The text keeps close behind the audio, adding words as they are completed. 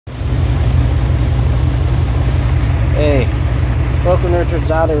Welcome to Richard's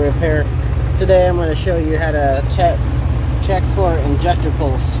Auto Repair. Today I'm going to show you how to check for injector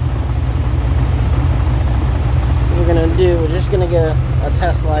pulse. What we're going to do, we're just going to get a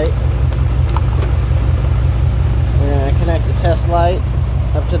test light. We're going to connect the test light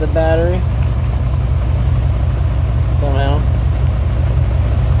up to the battery. Somehow.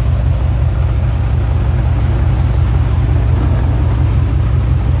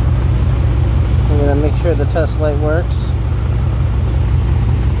 We're going to make sure the test light works.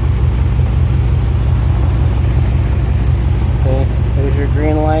 There's your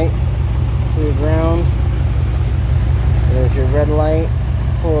green light for your ground. There's your red light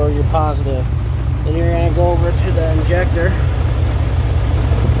for your positive. Then you're going to go over to the injector.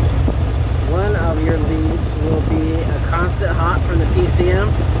 One of your leads will be a constant hot from the PCM,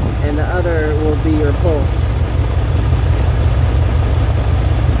 and the other will be your pulse.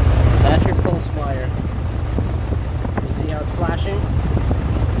 That's your pulse wire. You see how it's flashing?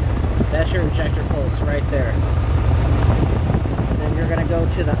 That's your injector pulse right there. Then you're going to go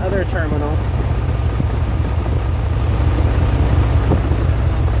to the other terminal.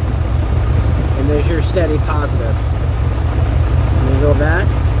 And there's your steady positive. And you go back.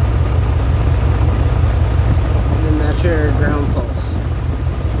 And then that's your ground pulse.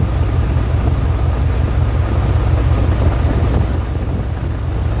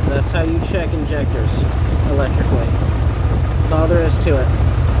 That's how you check injectors electrically. That's all there is to it.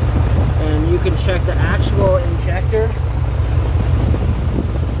 And you can check the actual injector.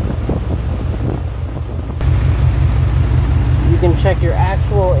 You can check your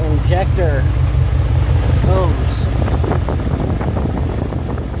actual injector ohms,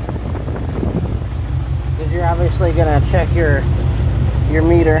 because you're obviously going to check your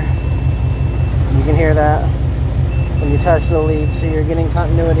meter. You can hear that when you touch the lead, so you're getting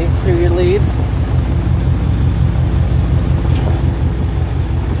continuity through your leads.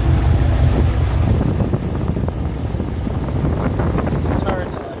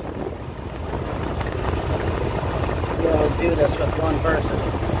 Do this with one person.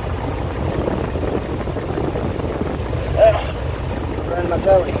 Burn my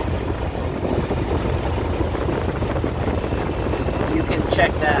belly. You can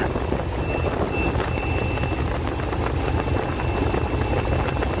check that.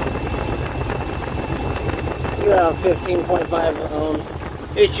 You have 15.5 ohms.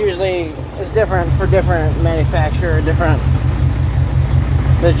 It's different for different manufacturer,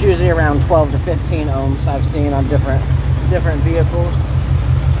 but it's usually around 12 to 15 ohms I've seen on different vehicles.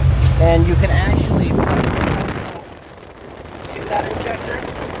 And you can actually put 12 volts to that injector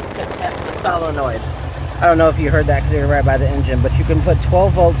to test the solenoid. I don't know if you heard that because you're right by the engine, but you can put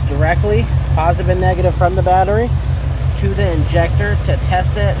 12 volts directly, positive and negative, from the battery to the injector to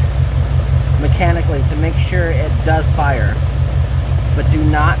test it mechanically to make sure it does fire. But do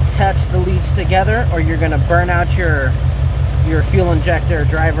not touch the leads together, or you're going to burn out your fuel injector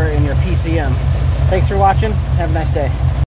driver and your PCM. Thanks for watching. Have a nice day.